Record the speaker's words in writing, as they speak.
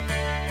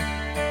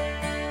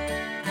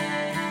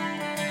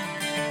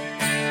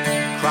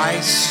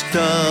Christ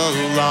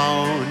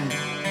alone,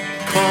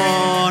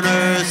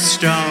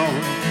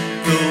 cornerstone,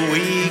 the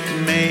weak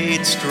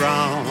made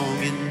strong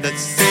in the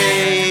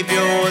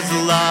Savior's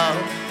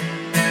love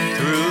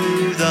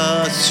through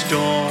the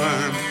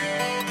storm.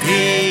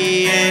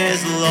 He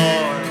is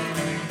Lord,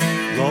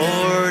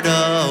 Lord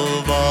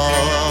of all.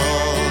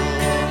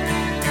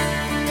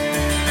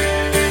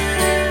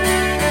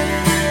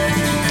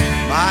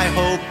 My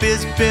hope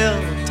is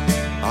built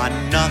on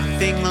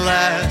nothing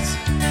less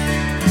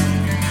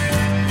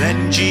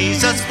than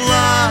Jesus'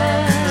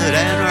 blood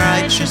and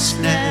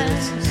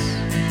righteousness.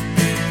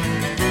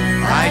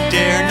 I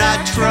dare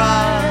not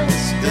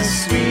trust the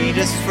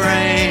sweetest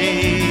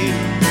frame,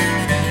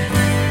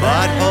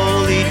 but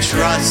wholly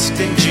trust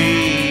in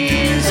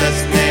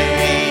Jesus'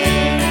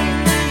 name.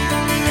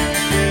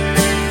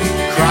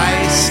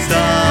 Christ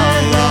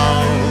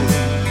alone,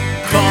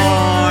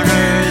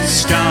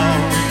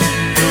 cornerstone,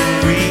 the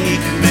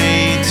weak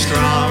made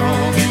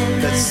strong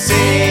in the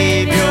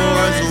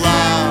Savior's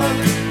love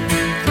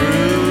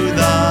through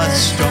the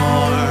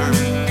storm.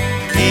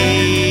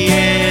 He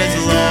is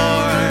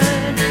Lord,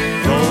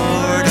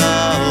 Lord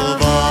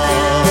of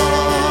all.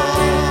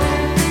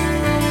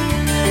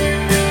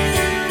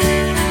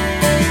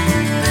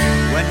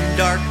 When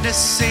darkness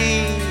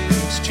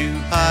seems to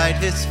hide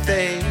his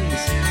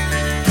face,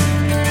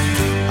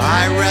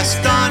 I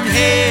rest on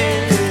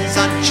his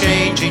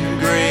unchanging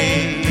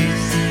grace.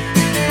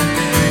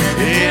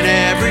 In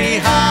every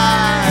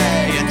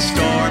high and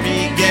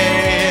stormy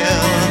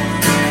gale,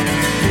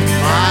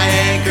 my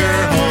anchor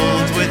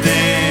holds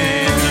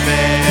within the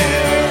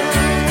veil.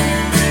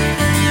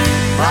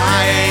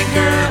 My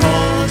anchor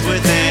holds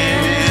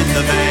within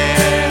the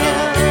veil.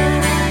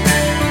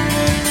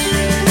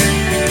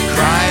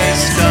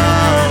 Christ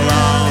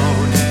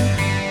alone,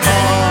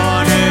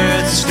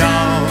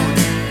 cornerstone,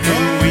 the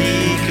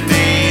weak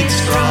made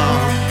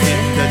strong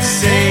in the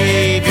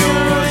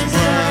Savior's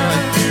blood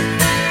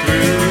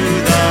through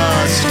the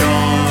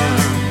storm.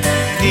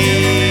 He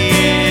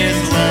is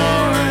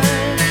Lord,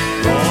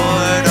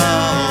 Lord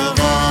of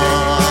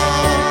all.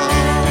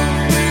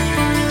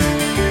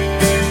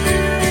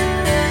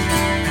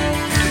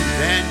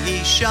 Then he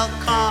shall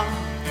come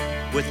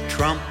with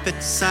trumpet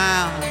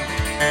sound.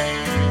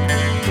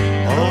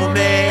 Oh,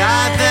 may I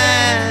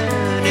then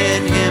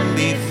in him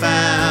be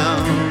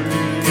found,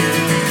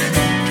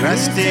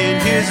 dressed in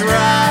his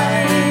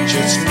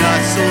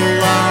righteousness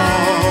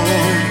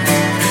alone,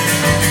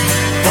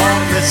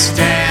 faultless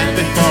stand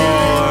before